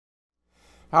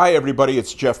Hi everybody,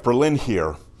 it's Jeff Berlin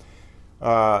here.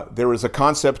 There is a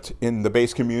concept in the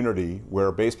bass community where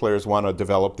bass players want to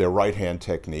develop their right hand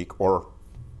technique or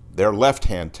their left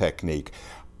hand technique.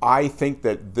 I think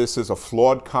that this is a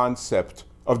flawed concept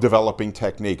of developing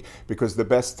technique because the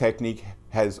best technique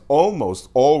has almost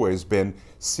always been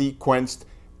sequenced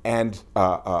and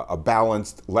a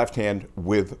balanced left hand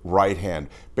with right hand.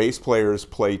 Bass players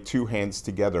play two hands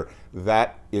together.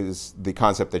 That is the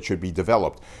concept that should be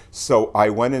developed. So I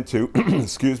went into,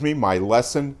 excuse me, my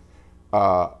lesson,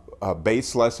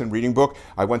 bass lesson reading book.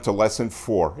 I went to lesson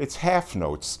 4. It's half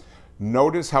notes.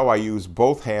 Notice how I use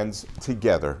both hands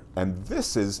together. And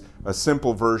this is a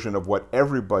simple version of what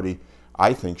everybody,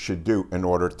 I think, should do in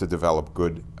order to develop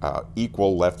good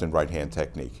equal left and right hand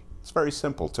technique. It's very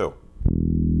simple too.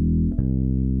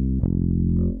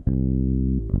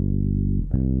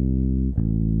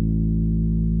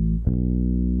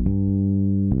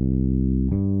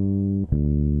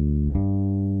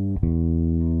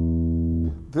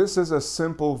 This is a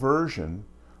simple version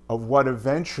of what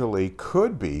eventually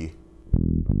could be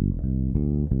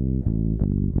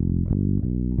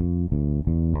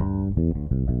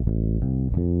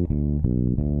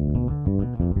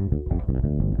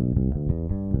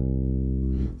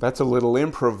That's a little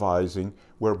improvising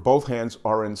where both hands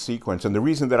are in sequence. And the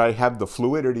reason that I have the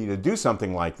fluidity to do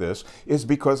something like this is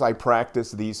because I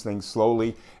practiced these things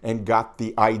slowly and got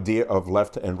the idea of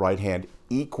left and right hand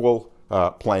equal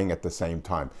playing at the same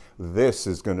time. This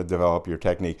is going to develop your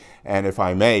technique. And if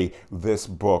I may, this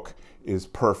book is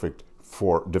perfect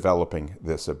for developing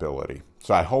this ability.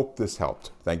 So I hope this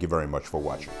helped. Thank you very much for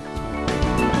watching.